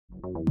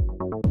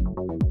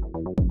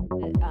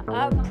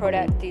Our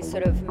product is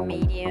sort of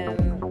medium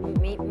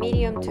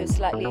to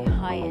slightly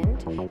high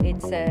end.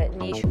 It's a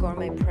niche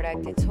gourmet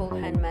product. It's all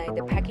handmade.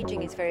 The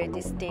packaging is very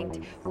distinct,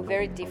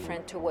 very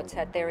different to what's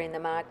out there in the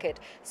market.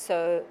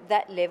 So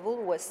that level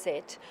was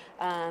set.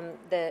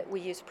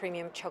 We use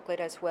premium chocolate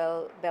as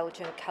well,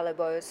 Belgian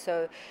Callebaut.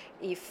 So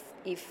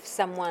if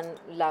someone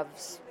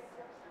loves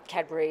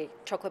Cadbury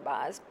chocolate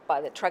bars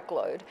by the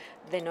truckload,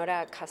 they're not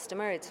our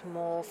customer. It's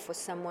more for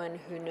someone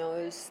who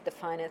knows the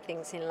finer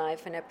things in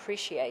life and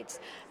appreciates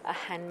a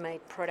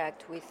handmade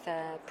product with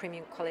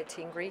premium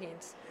quality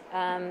ingredients.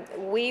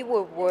 We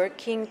were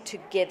working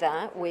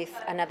together with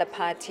another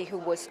party who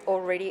was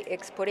already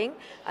exporting,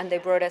 and they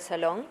brought us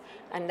along,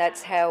 and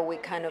that's how we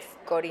kind of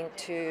got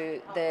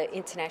into the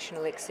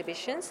international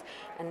exhibitions,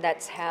 and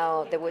that's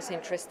how there was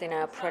interest in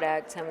our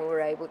products, and we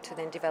were able to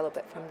then develop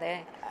it from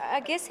there.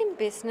 I guess in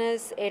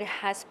business it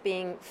has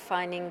been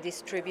finding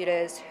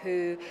distributors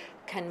who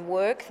can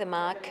work the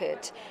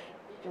market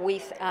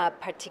with a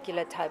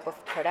particular type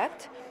of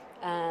product.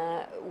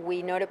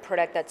 We're not a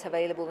product that's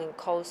available in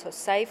Coles or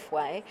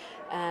Safeway,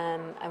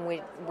 and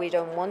we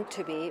don't want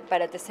to be,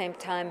 but at the same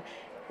time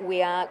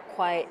we are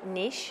quite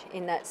niche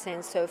in that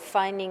sense, so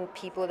finding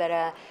people that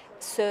are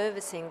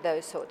servicing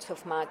those sorts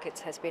of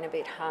markets has been a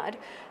bit hard.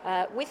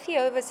 With the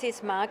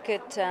overseas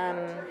market,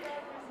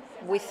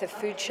 with the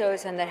food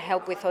shows and the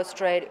help with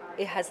Australia,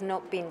 it has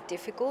not been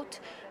difficult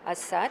as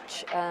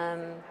such.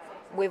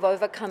 We've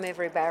overcome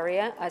every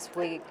barrier as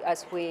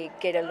we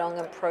get along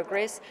and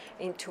progress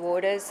into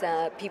orders.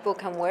 People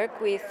can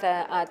work with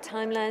our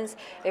timelines.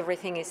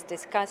 Everything is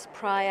discussed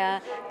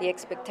prior. The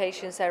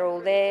expectations are all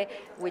there.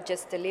 We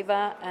just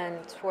deliver, and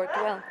it's worked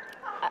well.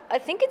 I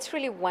think it's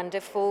really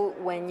wonderful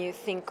when you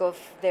think of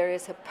there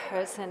is a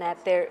person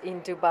out there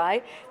in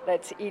Dubai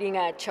that's eating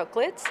our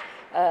chocolates,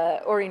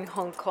 or in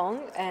Hong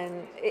Kong,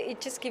 and it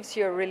just gives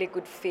you a really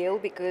good feel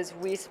because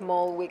we're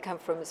small, we come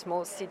from a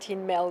small city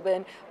in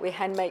Melbourne, we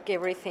hand make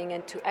everything,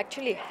 and to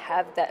actually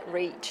have that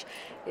reach,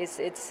 it's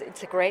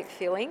a great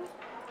feeling.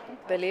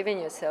 Believe in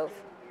yourself,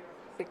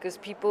 because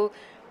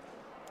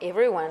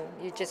everyone,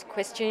 you just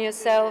question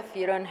yourself,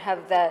 you don't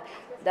have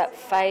that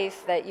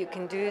faith that you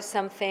can do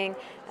something,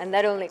 and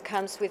that only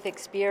comes with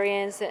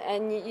experience,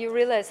 and you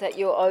realize that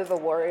you over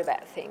worry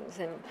about things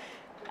and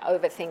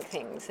overthink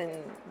things, and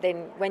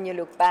then when you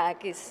look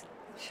back, you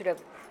should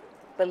have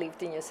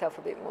believed in yourself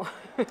a bit more.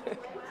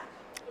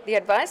 The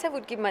advice I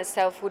would give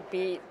myself would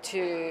be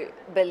to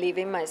believe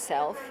in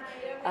myself,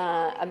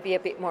 and be a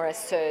bit more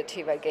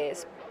assertive, I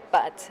guess.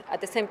 But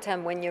at the same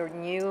time, when you're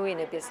new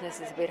in a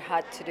business, it's a bit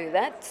hard to do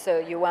that, so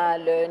you are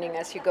learning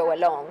as you go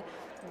along.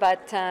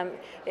 But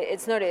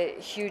it's not a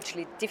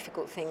hugely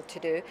difficult thing to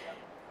do.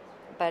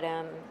 But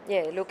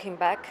looking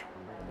back,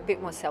 a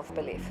bit more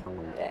self-belief.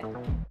 Yeah.